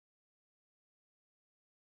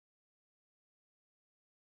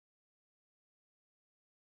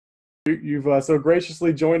You've so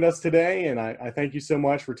graciously joined us today, and I thank you so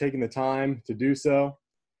much for taking the time to do so.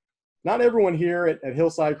 Not everyone here at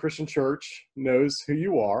Hillside Christian Church knows who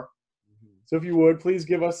you are. So if you would, please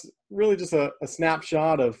give us really just a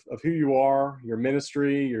snapshot of who you are, your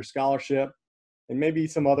ministry, your scholarship, and maybe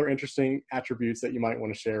some other interesting attributes that you might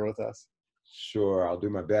want to share with us. Sure, I'll do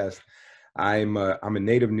my best. I'm a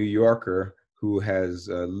native New Yorker who has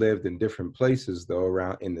lived in different places, though,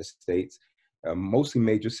 around in the States, mostly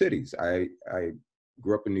major cities. I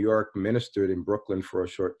grew up in New York, ministered in Brooklyn for a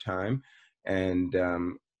short time, and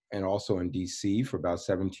also in D.C. for about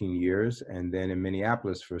 17 years, and then in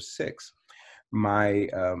Minneapolis for 6. My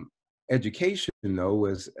education, though,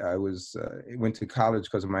 was I went to college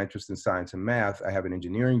because of my interest in science and math. I have an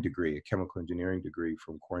engineering degree, a chemical engineering degree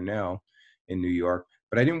from Cornell in New York.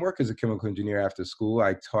 But I didn't work as a chemical engineer after school.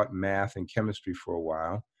 I taught math and chemistry for a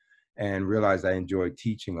while and realized I enjoyed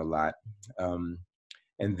teaching a lot.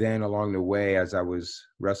 And then along the way, as I was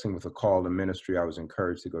wrestling with a call to ministry, I was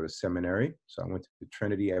encouraged to go to seminary. So I went to the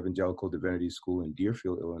Trinity Evangelical Divinity School in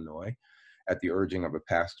Deerfield, Illinois, at the urging of a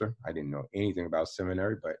pastor. I didn't know anything about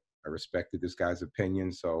seminary, but I respected this guy's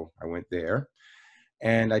opinion, so I went there.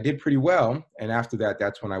 And I did pretty well. And after that,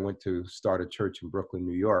 that's when I went to start a church in Brooklyn,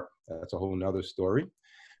 New York. That's a whole nother story.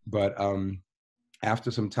 But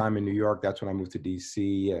after some time in New York, that's when I moved to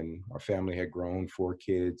DC, and our family had grown, 4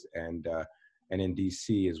 kids. And in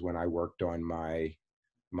DC is when I worked on my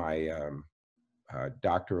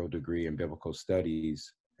doctoral degree in biblical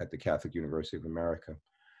studies at the Catholic University of America.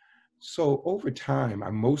 So over time,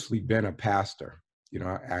 I've mostly been a pastor. You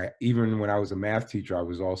know, even when I was a math teacher, I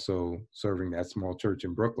was also serving that small church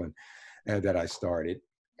in Brooklyn that I started.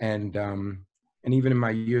 And even in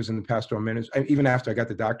my years in the pastoral ministry, even after I got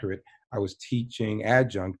the doctorate, I was teaching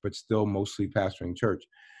adjunct, but still mostly pastoring church.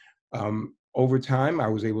 Over time, I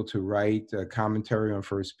was able to write a commentary on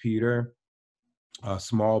First Peter, a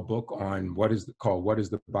small book on what is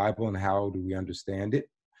the Bible and how do we understand it,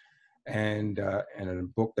 and a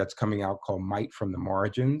book that's coming out called Might from the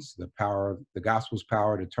Margins, the gospel's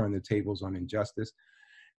power to turn the tables on injustice.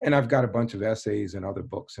 And I've got a bunch of essays and other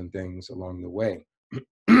books and things along the way.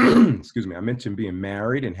 Excuse me. I mentioned being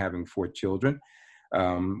married and having 4 children.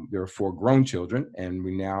 There are 4 grown children, and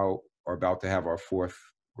we now are about to have our 4th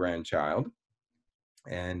grandchild.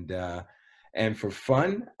 And for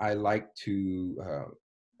fun, I like to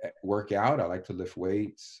work out. I like to lift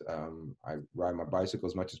weights. I ride my bicycle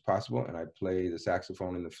as much as possible, and I play the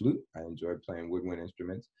saxophone and the flute. I enjoy playing woodwind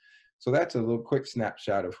instruments. So that's a little quick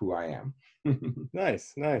snapshot of who I am.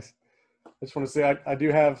 Nice. I just want to say I do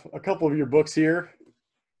have a couple of your books here.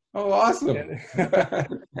 Oh, awesome.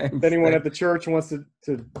 If anyone at the church wants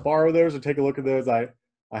to borrow those or take a look at those, I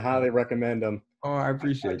highly recommend them. Oh, I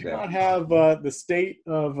appreciate that. I do not have the State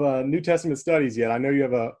of New Testament Studies yet. I know you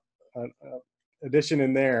have a edition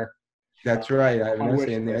in there. That's right. I have an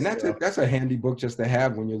essay in there. And that's a handy book just to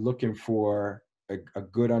have when you're looking for a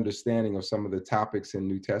good understanding of some of the topics in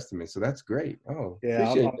New Testament. So that's great. Oh, yeah,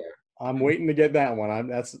 appreciate that. I'm waiting to get that one.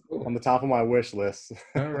 That's on the top of my wish list.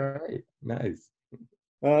 All right. Nice.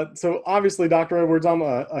 So obviously, Dr. Edwards, I'm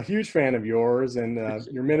a huge fan of yours and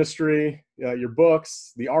your ministry, your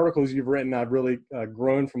books, the articles you've written. I've really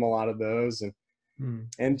grown from a lot of those,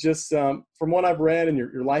 and just from what I've read and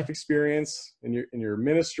your life experience and your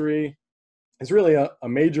ministry is really a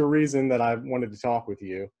major reason that I wanted to talk with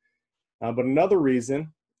you. But another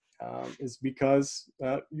reason is because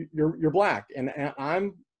you're Black, and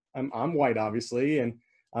I'm white, obviously, and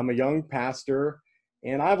I'm a young pastor,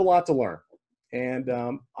 and I have a lot to learn. And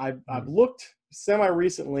I've looked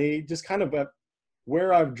semi-recently just kind of at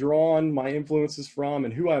where I've drawn my influences from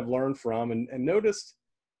and who I've learned from, and noticed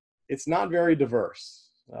it's not very diverse.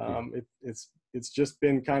 It's just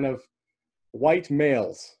been kind of white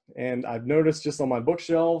males. And I've noticed just on my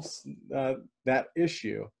bookshelves that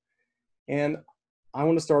issue. And I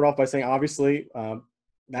want to start off by saying, obviously,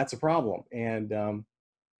 that's a problem. And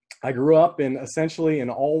I grew up in essentially an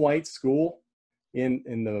all-white school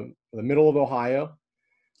in the middle of Ohio,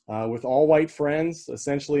 with all white friends,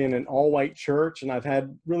 essentially in an all white church. And I've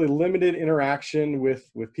had really limited interaction with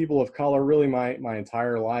people of color really my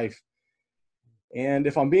entire life. And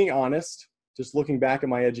if I'm being honest, just looking back at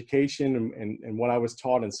my education and what I was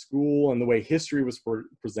taught in school and the way history was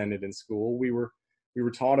presented in school, we were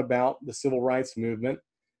taught about the civil rights movement.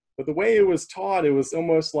 But the way it was taught, it was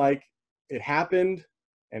almost like it happened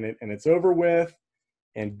and it's over with,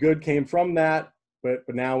 and good came from that. But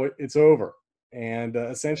now it's over, and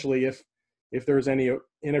essentially, if there's any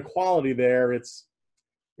inequality there, it's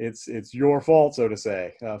your fault, so to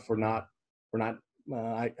say, for not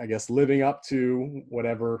I guess living up to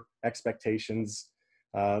whatever expectations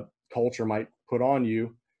culture might put on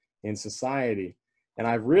you in society. And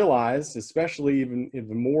I've realized, especially even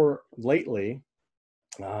more lately,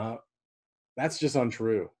 that's just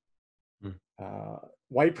untrue.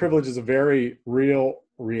 White privilege is a very real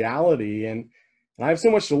reality, and I have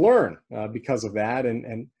so much to learn because of that.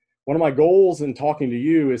 And one of my goals in talking to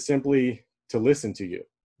you is simply to listen to you.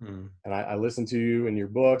 And I listen to you in your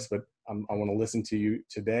books, but I want to listen to you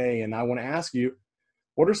today. And I want to ask you,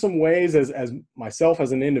 what are some ways as myself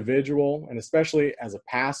as an individual, and especially as a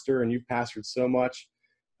pastor, and you've pastored so much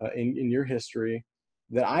in your history,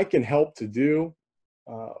 that I can help to do,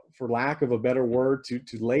 for lack of a better word, to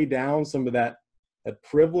lay down some of that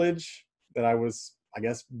privilege that I was, I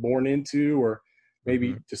guess, born into, or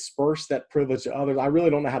maybe disperse that privilege to others. I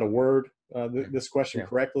really don't know how to word this question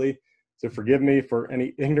correctly, so forgive me for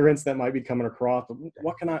any ignorance that might be coming across. But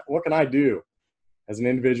what can I do as an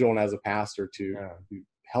individual and as a pastor to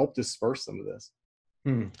help disperse some of this?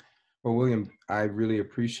 Well, William, I really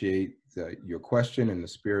appreciate your question and the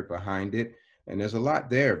spirit behind it. And there's a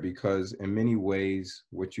lot there, because in many ways,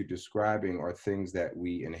 what you're describing are things that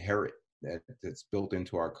we inherit, that's built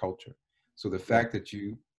into our culture. So the fact that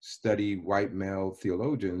you study white male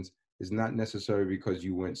theologians is not necessarily because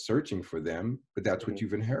you went searching for them, but that's what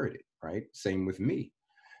you've inherited, right? Same with me.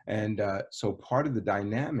 And so part of the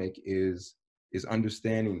dynamic is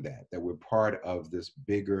understanding that we're part of this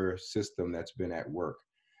bigger system that's been at work.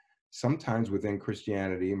 Sometimes within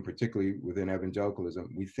Christianity, and particularly within evangelicalism,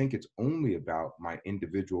 we think it's only about my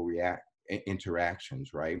individual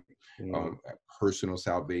interactions, right? Personal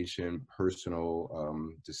salvation, personal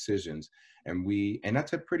decisions. And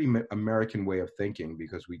that's a pretty American way of thinking,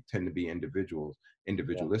 because we tend to be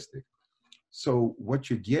individualistic. So what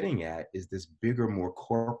you're getting at is this bigger, more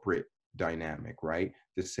corporate dynamic, right?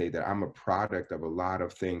 To say that I'm a product of a lot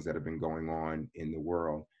of things that have been going on in the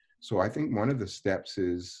world. So I think one of the steps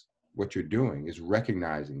is what you're doing is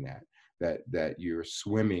recognizing that you're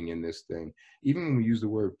swimming in this thing. Even when we use the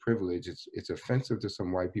word privilege, it's offensive to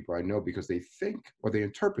some white people I know, because they think, or they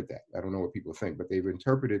interpret that. I don't know what people think, but they've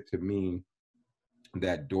interpreted to mean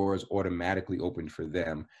that doors automatically open for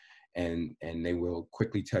them, and they will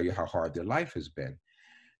quickly tell you how hard their life has been.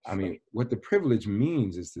 I mean, what the privilege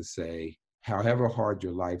means is to say, however hard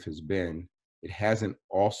your life has been, it hasn't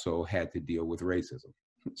also had to deal with racism.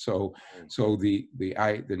 So the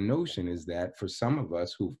notion is that for some of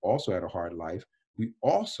us who've also had a hard life, we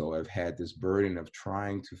also have had this burden of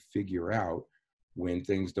trying to figure out, when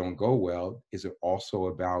things don't go well, is it also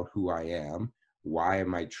about who I am? Why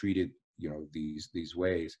am I treated, these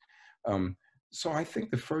ways? So I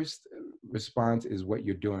think the first response is what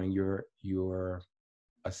you're doing. You're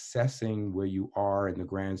assessing where you are in the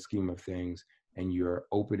grand scheme of things, and you're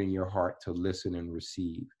opening your heart to listen and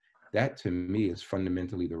receive. That, to me, is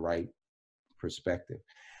fundamentally the right perspective.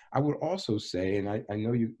 I would also say, and I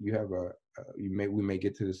know you have we may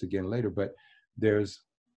get to this again later, but there's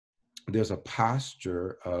a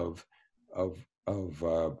posture of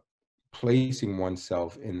placing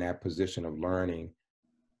oneself in that position of learning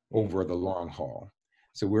over the long haul.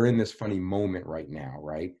 So we're in this funny moment right now,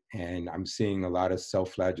 right? And I'm seeing a lot of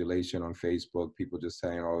self-flagellation on Facebook, people just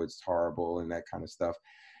saying, oh, it's horrible and that kind of stuff.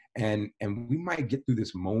 And we might get through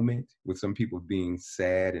this moment with some people being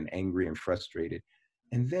sad and angry and frustrated.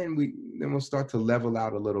 And then we'll start to level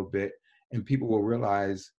out a little bit, and people will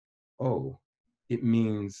realize, oh, it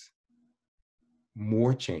means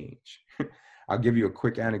more change. I'll give you a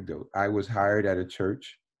quick anecdote. I was hired at a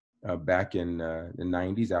church back in the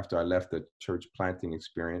 90s after I left the church planting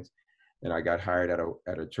experience. And I got hired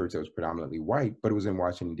at a church that was predominantly white, but it was in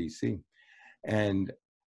Washington, D.C.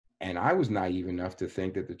 And I was naive enough to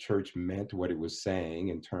think that the church meant what it was saying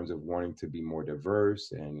in terms of wanting to be more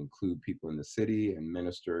diverse and include people in the city and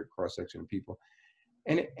minister cross-section of people.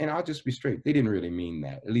 And I'll just be straight, they didn't really mean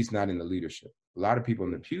that, at least not in the leadership. A lot of people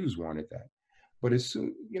in the pews wanted that. But as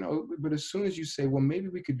soon as you say, well, maybe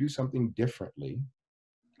we could do something differently,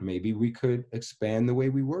 maybe we could expand the way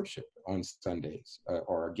we worship on Sundays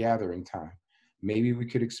or a gathering time. Maybe we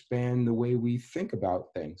could expand the way we think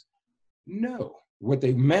about things. No, what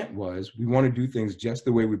they meant was, we want to do things just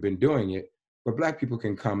the way we've been doing it, but Black people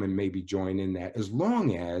can come and maybe join in that, as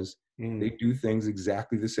long as they do things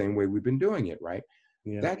exactly the same way we've been doing it, right?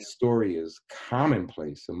 Yeah. That story is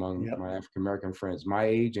commonplace among my African-American friends, my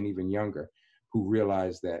age and even younger, who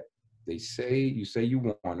realize that you say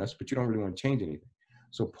you want us, but you don't really want to change anything.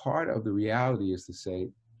 So part of the reality is to say,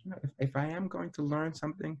 if I am going to learn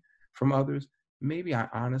something from others, maybe I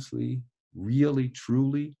honestly, really,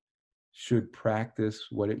 truly should practice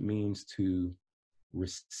what it means to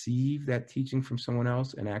receive that teaching from someone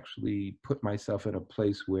else, and actually put myself in a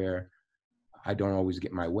place where I don't always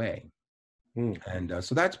get my way. Hmm. And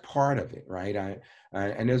so that's part of it, right?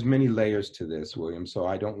 And there's many layers to this, William. So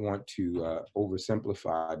I don't want to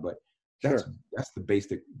oversimplify, but that's Sure. that's the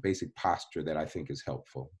basic posture that I think is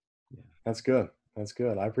helpful. Yeah. That's good. That's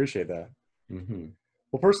good. I appreciate that. Mm-hmm.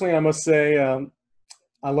 Well, personally, I must say,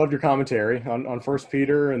 I loved your commentary on First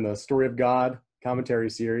Peter and the Story of God commentary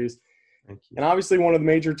series. Thank you. And obviously, one of the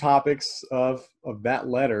major topics of that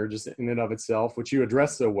letter, just in and of itself, which you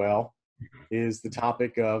address so well, is the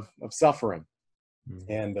topic of suffering.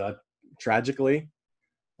 Mm-hmm. And tragically,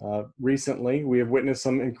 recently, we have witnessed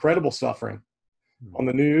some incredible suffering on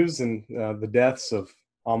the news, and the deaths of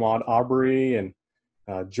Ahmaud Arbery and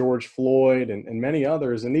George Floyd and many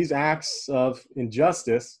others. And these acts of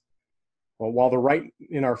injustice, well, while they're right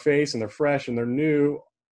in our face and they're fresh and they're new,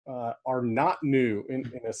 are not new in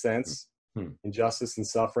a sense. Mm-hmm. Injustice and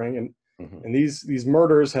suffering, Mm-hmm. and these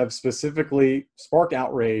murders have specifically sparked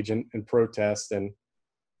outrage and protest, and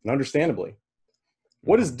understandably.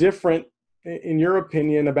 What is different, in your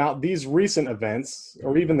opinion, about these recent events,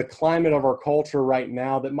 or even the climate of our culture right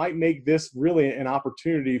now, that might make this really an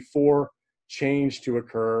opportunity for change to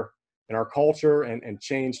occur in our culture and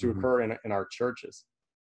change to occur in our churches?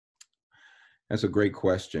 That's a great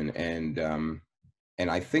question, and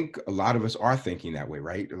I think a lot of us are thinking that way,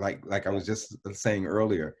 right? Like I was just saying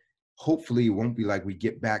earlier. Hopefully, it won't be like we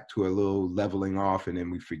get back to a little leveling off and then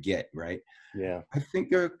we forget, right? Yeah. I think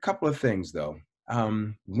there are a couple of things, though.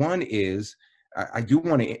 One is I do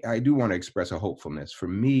want to express a hopefulness. For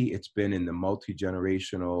me, it's been in the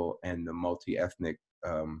multi-generational and the multi-ethnic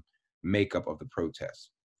makeup of the protests.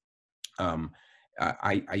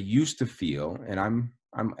 I used to feel, and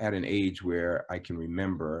I'm at an age where I can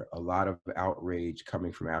remember a lot of outrage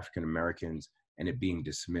coming from African Americans and it being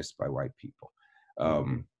dismissed by white people,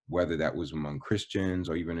 whether that was among Christians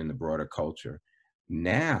or even in the broader culture.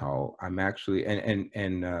 Now I'm actually,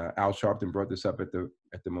 and Al Sharpton brought this up at the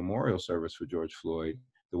memorial service for George Floyd,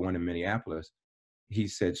 the one in Minneapolis. He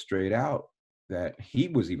said straight out that he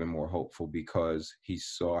was even more hopeful because he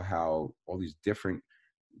saw how all these different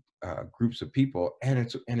groups of people, and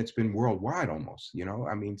it's been worldwide almost,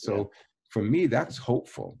 I mean, so for me, that's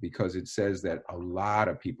hopeful because it says that a lot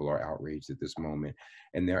of people are outraged at this moment,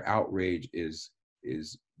 and their outrage is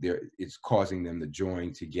causing them to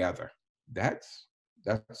join together. That's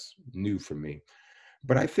new for me.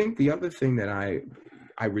 But I think the other thing that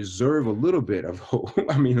I reserve a little bit of hope,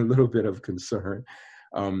 I mean, a little bit of concern,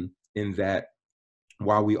 in that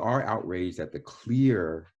while we are outraged at the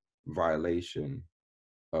clear violation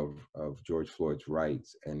of George Floyd's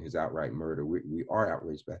rights and his outright murder, we are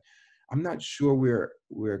outraged by it. I'm not sure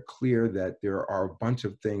we're clear that there are a bunch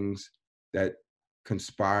of things that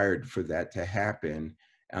conspired for that to happen,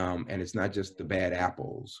 and it's not just the bad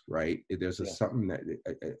apples, right? There's something that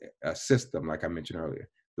a system, like I mentioned earlier.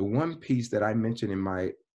 The one piece that I mentioned in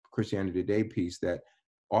my Christianity Today piece that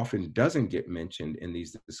often doesn't get mentioned in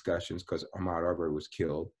these discussions, because Ahmaud Arbery was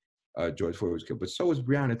killed, George Floyd was killed, but so was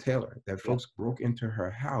Breonna Taylor. That folks broke into her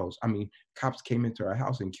house. I mean, cops came into her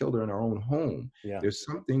house and killed her in her own home. There's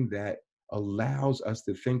something that allows us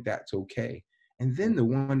to think that's okay. And then the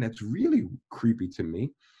one that's really creepy to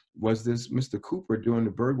me was this Mr. Cooper doing the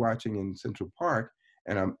bird watching in Central Park,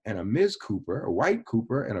 and a Ms. Cooper, a white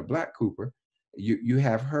Cooper and a black Cooper. You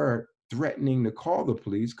have her threatening to call the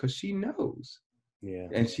police because she knows.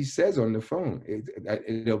 And she says on the phone,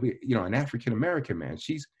 it'll be, an African American man.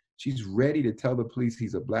 She's ready to tell the police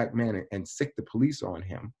he's a black man and sick the police on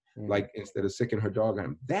him, like instead of sicking her dog on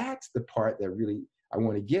him. That's the part that really I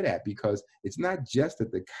want to get at, because it's not just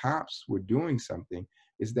that the cops were doing something,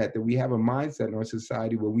 it's that we have a mindset in our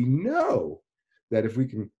society where we know that if we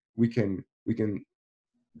can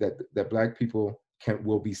that black people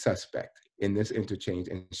will be suspect in this interchange,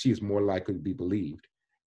 and she is more likely to be believed.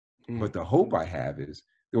 But the hope I have is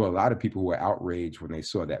there were a lot of people who were outraged when they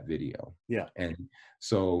saw that video. And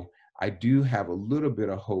so I do have a little bit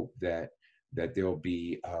of hope that there'll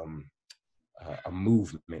be a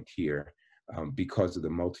movement here because of the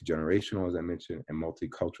multi-generational, as I mentioned, and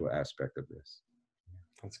multicultural aspect of this.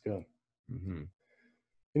 That's good.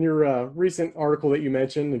 In your recent article that you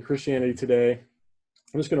mentioned in Christianity Today,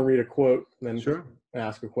 I'm just going to read a quote and then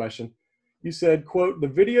ask a question. You said, quote, "The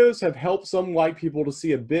videos have helped some white people to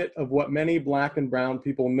see a bit of what many black and brown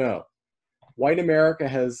people know. White America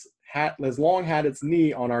has long had its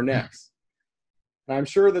knee on our necks." And I'm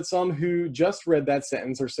sure that some who just read that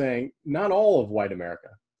sentence are saying, not all of white America.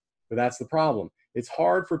 But that's the problem. It's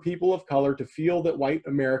hard for people of color to feel that white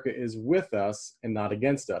America is with us and not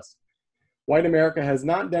against us. White America has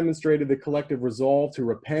not demonstrated the collective resolve to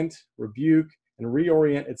repent, rebuke, and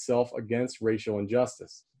reorient itself against racial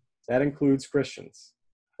injustice. That includes Christians.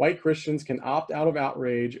 White Christians can opt out of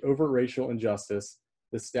outrage over racial injustice.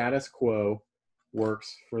 The status quo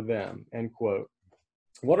works for them, end quote.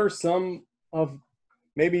 What are some of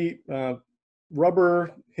maybe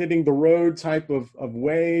rubber hitting the road type of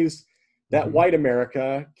ways that white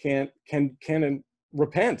America can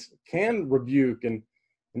repent, can rebuke, and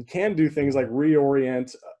can do things like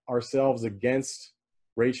reorient ourselves against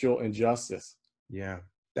racial injustice? Yeah.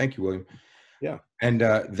 Thank you, William. Yeah. And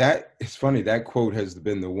that it's funny, that quote has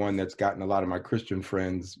been the one that's gotten a lot of my Christian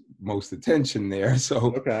friends most attention there.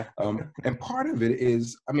 So, Okay. And part of it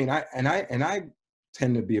is, I mean, I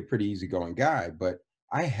tend to be a pretty easygoing guy, but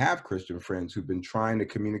I have Christian friends who've been trying to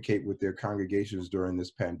communicate with their congregations during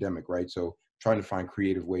this pandemic, right? So trying to find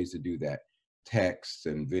creative ways to do that, texts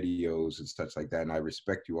and videos and such like that. And I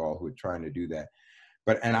respect you all who are trying to do that.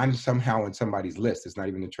 And I'm somehow on somebody's list. It's not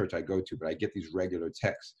even the church I go to, but I get these regular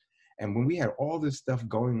texts. And when we had all this stuff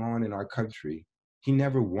going on in our country, he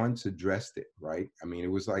never once addressed it, right? I mean, it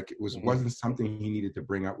was like, wasn't something he needed to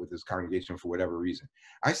bring up with his congregation for whatever reason.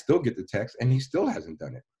 I still get the text and he still hasn't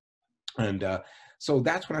done it. And so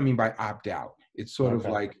that's what I mean by opt out. It's sort of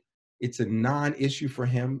like, it's a non-issue for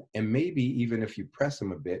him. And maybe even if you press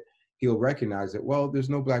him a bit, he'll recognize that, well, there's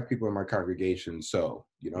no Black people in my congregation. So,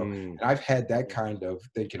 and I've had that kind of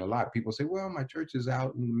thinking a lot. People say, well, my church is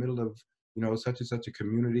out in the middle of, such and such a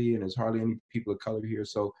community and there's hardly any people of color here.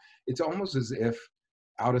 So it's almost as if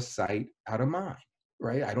out of sight, out of mind,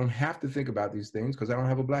 right? I don't have to think about these things because I don't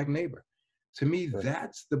have a Black neighbor. To me,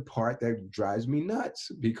 that's the part that drives me nuts,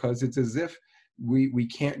 because it's as if we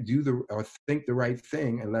can't do or think the right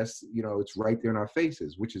thing unless, it's right there in our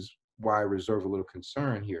faces, which is why I reserve a little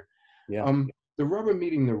concern here. Yeah. The rubber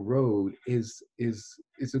meeting the road is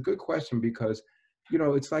a good question, because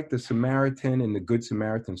it's like the Samaritan and the Good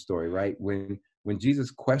Samaritan story, right? When Jesus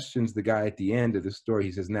questions the guy at the end of the story,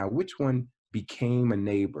 he says, now, which one became a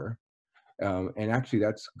neighbor? And actually,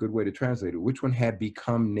 that's a good way to translate it. Which one had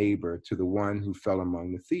become neighbor to the one who fell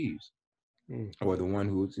among the thieves, or the one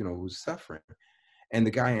who's, who's suffering? And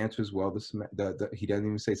the guy answers, well, he doesn't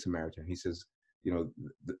even say Samaritan. He says,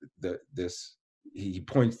 he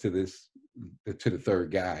points to the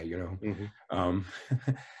third guy,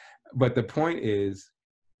 But the point is,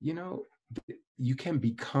 you can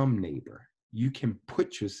become neighbor. You can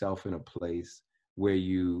put yourself in a place where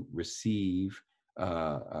you receive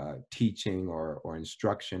teaching or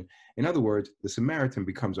instruction. In other words, the Samaritan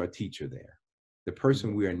becomes our teacher there. The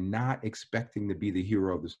person we are not expecting to be the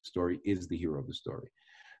hero of the story is the hero of the story.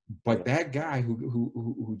 But that guy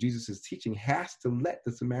who Jesus is teaching has to let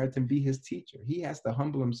the Samaritan be his teacher. He has to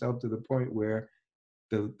humble himself to the point where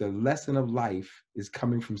the lesson of life is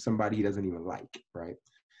coming from somebody he doesn't even like, right?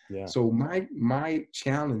 Yeah. So my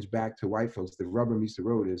challenge back to white folks, the rubber meets the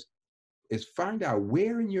road, is find out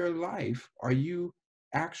where in your life are you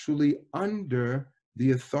actually under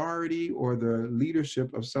the authority or the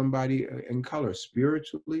leadership of somebody in color,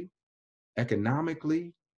 spiritually,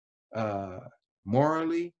 economically,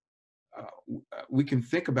 morally. We can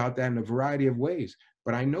think about that in a variety of ways.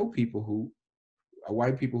 But I know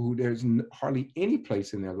white people who there's hardly any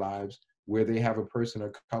place in their lives where they have a person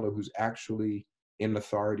of color who's actually in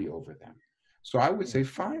authority over them. So I would say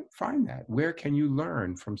find that. Where can you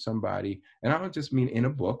learn from somebody? And I don't just mean in a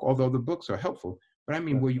book, although the books are helpful, but I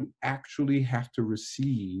mean where you actually have to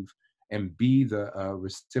receive and be the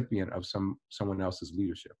recipient of someone else's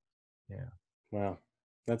leadership. Yeah. Wow.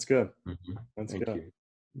 That's good. That's Thank good.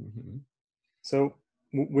 you. So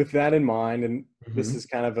with that in mind, and this is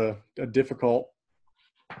kind of a difficult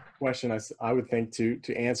question, I would think,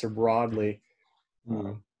 to answer broadly.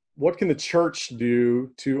 What can the church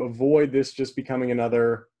do to avoid this just becoming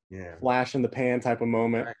another flash in the pan type of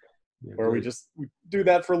moment, where we do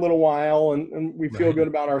that for a little while and we feel good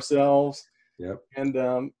about ourselves,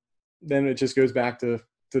 and then it just goes back to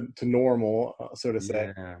normal, so to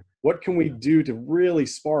say? What can we do to really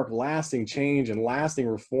spark lasting change and lasting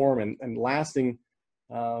reform and lasting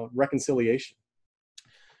reconciliation?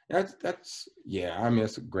 That's I mean,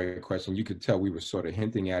 that's a great question. You could tell we were sort of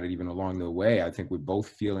hinting at it even along the way. I think we're both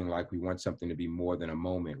feeling like we want something to be more than a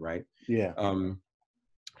moment, right? Yeah.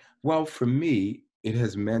 Well, for me, it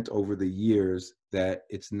has meant over the years that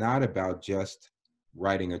it's not about just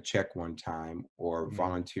writing a check one time or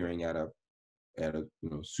volunteering at a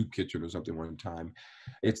soup kitchen or something one time.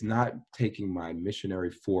 It's not taking my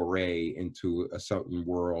missionary foray into a certain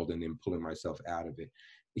world and then pulling myself out of it.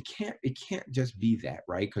 It can't just be that,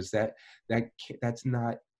 right? Because that's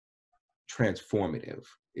not transformative.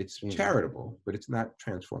 It's charitable, but it's not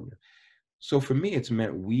transformative. So for me, it's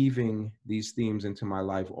meant weaving these themes into my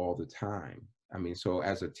life all the time. I mean, so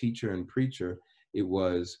as a teacher and preacher, it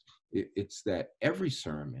was it's that every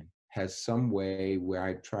sermon has some way where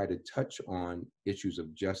I try to touch on issues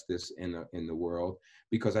of justice in the world,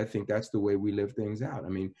 because I think that's the way we live things out. I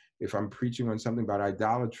mean, if I'm preaching on something about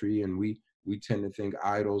idolatry, and we tend to think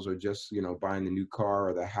idols are just, you know, buying the new car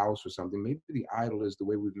or the house or something. Maybe the idol is the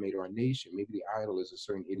way we've made our nation. Maybe the idol is a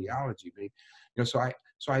certain ideology. Maybe, you know,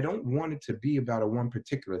 so I don't want it to be about a one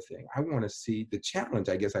particular thing. I want to see the challenge,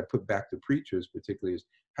 I guess I put back to preachers particularly, is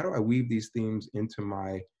how do I weave these themes into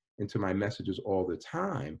my messages all the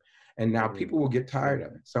time? And now people will get tired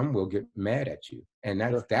of it. Some will get mad at you, and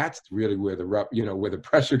that's really where the where the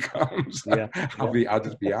pressure comes. Yeah. I'll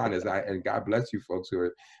just be honest. And God bless you folks who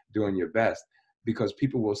are doing your best, because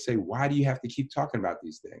people will say, why do you have to keep talking about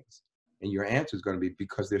these things? And your answer is going to be,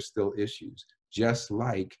 because there's still issues, just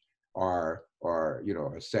like our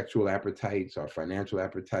sexual appetites, our financial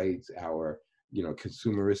appetites, our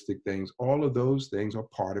consumeristic things. All of those things are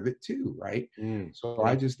part of it too, right? So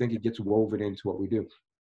I just think it gets woven into what we do.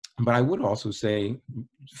 But I would also say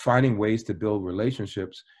finding ways to build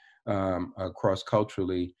relationships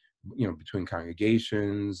cross-culturally, between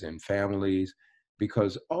congregations and families,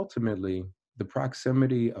 because ultimately the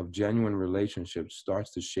proximity of genuine relationships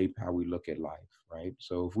starts to shape how we look at life, right?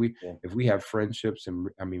 So if we have friendships, and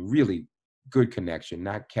I mean really good connection,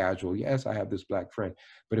 not casual, yes, I have this Black friend,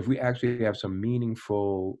 but if we actually have some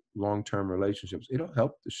meaningful long-term relationships, it'll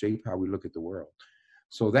help to shape how we look at the world.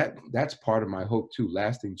 So that's part of my hope too.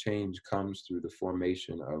 Lasting change comes through the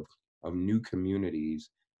formation of new communities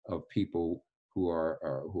of people who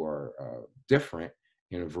are different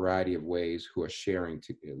in a variety of ways, who are sharing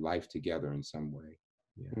life together in some way.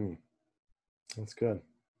 Yeah. That's good.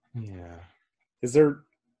 Yeah. Is there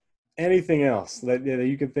anything else that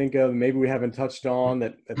you can think of, maybe we haven't touched on,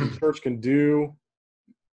 that the church can do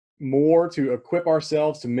more to equip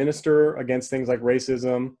ourselves to minister against things like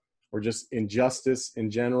racism or just injustice in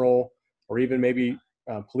general, or even maybe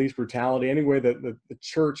police brutality? Any way that the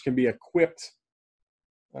church can be equipped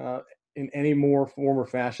in any more form or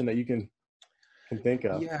fashion that you can think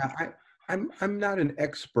of? Yeah, I'm not an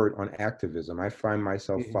expert on activism. I find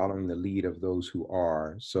myself following the lead of those who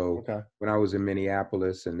are. So when I was in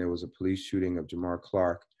Minneapolis and there was a police shooting of Jamar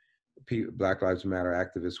Clark, Black Lives Matter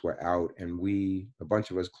activists were out, and a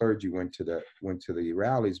bunch of us clergy went to the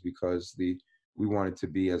rallies because we wanted to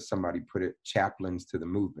be, as somebody put it, chaplains to the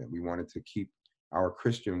movement. We wanted to keep our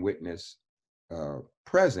Christian witness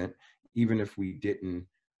present, even if we didn't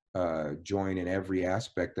join in every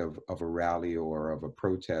aspect of a rally or of a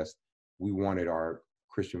protest. We wanted our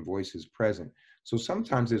Christian voices present. So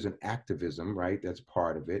sometimes there's an activism, right? That's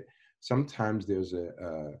part of it. Sometimes there's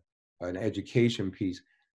an education piece.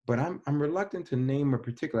 But I'm reluctant to name a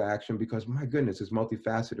particular action because, my goodness, it's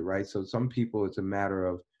multifaceted, right? So some people, it's a matter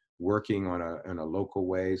of working in a local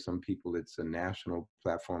way. Some people, it's a national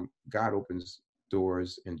platform. God opens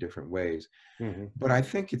doors in different ways. But I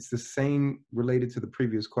think it's the same related to the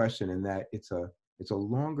previous question, in that it's a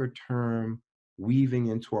longer term weaving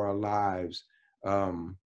into our lives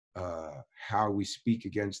how we speak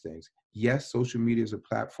against things. Yes, social media is a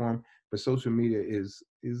platform, but social media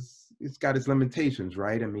it's got its limitations,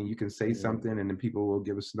 right? I mean, you can say something and then people will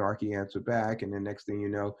give a snarky answer back, and then next thing you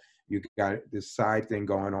know, you got this side thing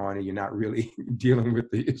going on and you're not really dealing with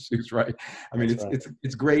the issues, right? I mean,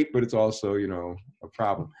 it's great, but it's also, a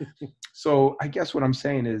problem. So I guess what I'm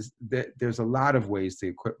saying is that there's a lot of ways to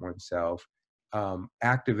equip oneself.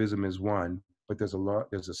 Activism is one, but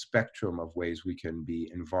there's a spectrum of ways we can be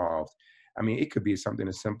involved. I mean, it could be something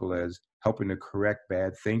as simple as helping to correct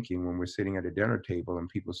bad thinking when we're sitting at a dinner table and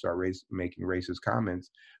people start making racist comments,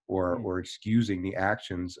 or excusing the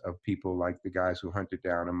actions of people like the guys who hunted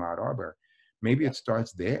down Ahmaud Arbery. Maybe it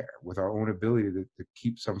starts there with our own ability to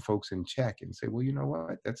keep some folks in check and say, well, you know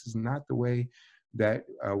what, this is not the way that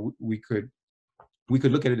we could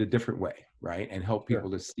look at it a different way, right? And help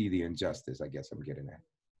people to see the injustice, I guess I'm getting at.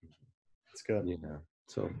 That's good. Yeah.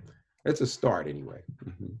 So it's a start anyway.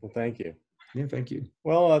 Well, thank you. Yeah, thank you.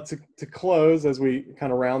 Well, to close, as we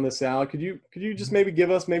kind of round this out, could you just maybe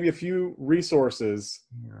give us maybe a few resources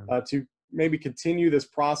to maybe continue this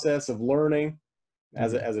process of learning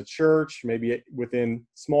as a church, maybe within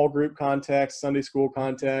small group context, Sunday school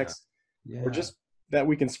context, or just that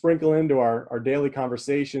we can sprinkle into our daily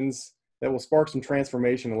conversations that will spark some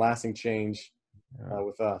transformation and lasting change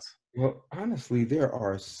with us? Well, honestly, there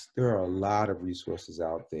are a lot of resources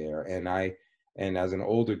out there, and as an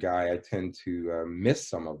older guy, I tend to miss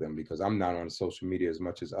some of them because I'm not on social media as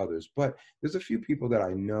much as others. But there's a few people that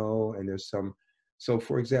I know, and there's some. So,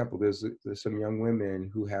 for example, there's some young women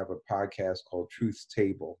who have a podcast called Truth's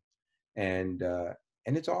Table, and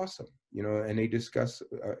and it's awesome, and they discuss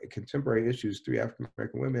contemporary issues, 3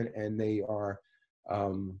 African-American women, and they are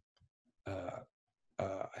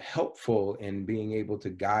helpful in being able to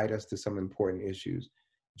guide us to some important issues.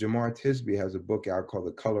 Jamar Tisby has a book out called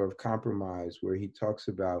The Color of Compromise, where he talks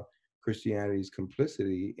about Christianity's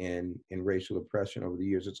complicity in racial oppression over the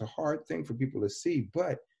years. It's a hard thing for people to see,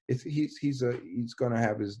 but he's going to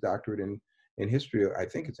have his doctorate in history. I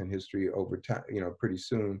think it's in history over time, pretty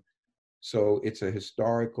soon. So it's a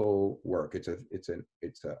historical work. It's a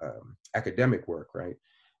academic work, right?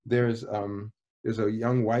 There's a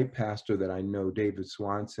young white pastor that I know, David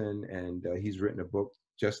Swanson, and he's written a book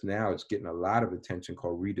just now. It's getting a lot of attention,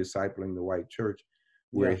 called Rediscipling the White Church,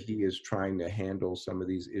 where he is trying to handle some of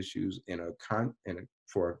these issues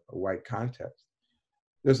for a white context.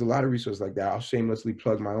 There's a lot of resources like that. I'll shamelessly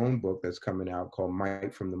plug my own book that's coming out called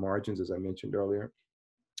Might from the Margins, as I mentioned earlier.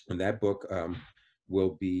 And that book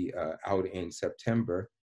will be out in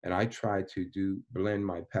September. And I try to blend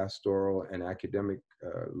my pastoral and academic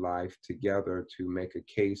life together to make a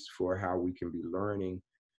case for how we can be learning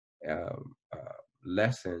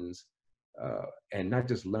lessons, and not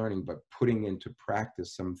just learning, but putting into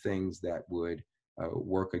practice some things that would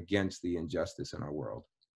work against the injustice in our world.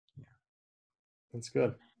 Yeah. That's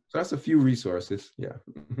good. So that's a few resources. Yeah.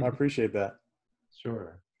 I appreciate that.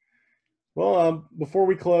 Sure. Well, before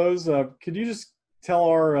we close, could you just tell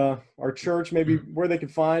our church maybe where they can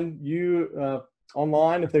find you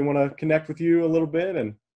online if they want to connect with you a little bit?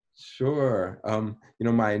 And sure.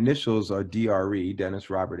 My initials are DRE,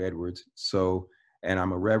 Dennis Robert Edwards. So, and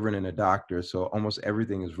I'm a reverend and a doctor. So almost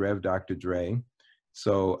everything is Rev Dr. Dre.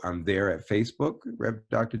 So I'm there at Facebook, Rev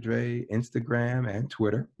Dr. Dre, Instagram, and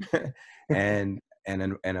Twitter, and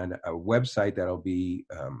a website that'll be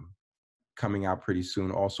coming out pretty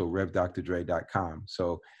soon, also revdrdre.com.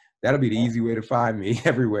 So that'll be the easy way to find me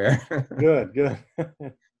everywhere. Good.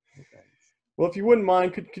 Well, if you wouldn't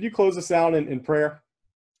mind, could you close us out in prayer?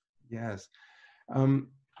 Yes. I'm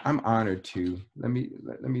honored to. Let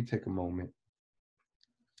me take a moment.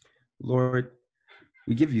 Lord,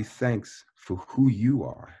 we give you thanks for who you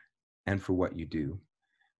are and for what you do.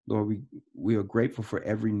 Lord, we are grateful for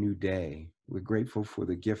every new day. We're grateful for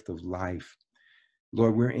the gift of life.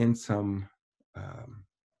 Lord, we're in some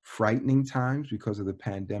frightening times because of the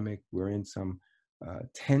pandemic. We're in some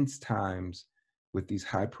tense times with these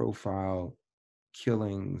high-profile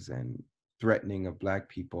killings and threatening of Black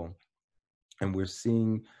people. And we're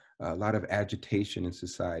seeing a lot of agitation in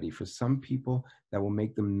society. For some people, that will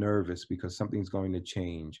make them nervous because something's going to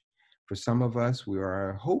change. For some of us, we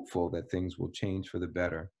are hopeful that things will change for the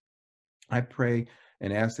better. I pray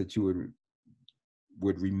and ask that you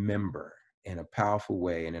would remember in a powerful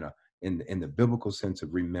way, and in the biblical sense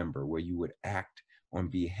of remember, where you would act on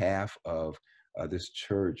behalf of this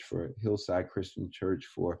church, for Hillside Christian Church,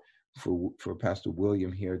 for Pastor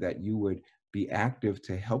William here, that you would be active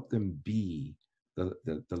to help them be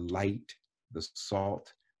the light, the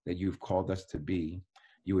salt that you've called us to be.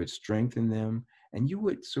 You would strengthen them, and you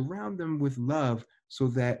would surround them with love, so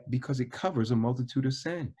that, because it covers a multitude of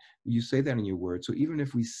sin. You say that in your word. So even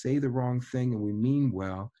if we say the wrong thing and we mean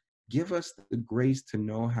well, give us the grace to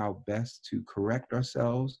know how best to correct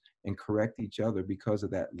ourselves and correct each other because of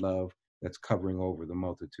that love that's covering over the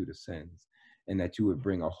multitude of sins, and that you would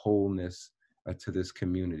bring a wholeness to this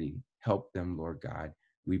community. Help them, Lord God.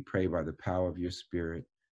 We pray by the power of your Spirit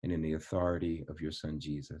and in the authority of your Son,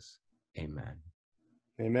 Jesus. Amen.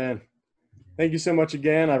 Amen. Thank you so much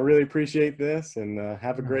again. I really appreciate this, and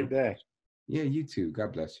have a great day. Yeah, you too.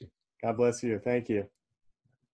 God bless you. God bless you. Thank you.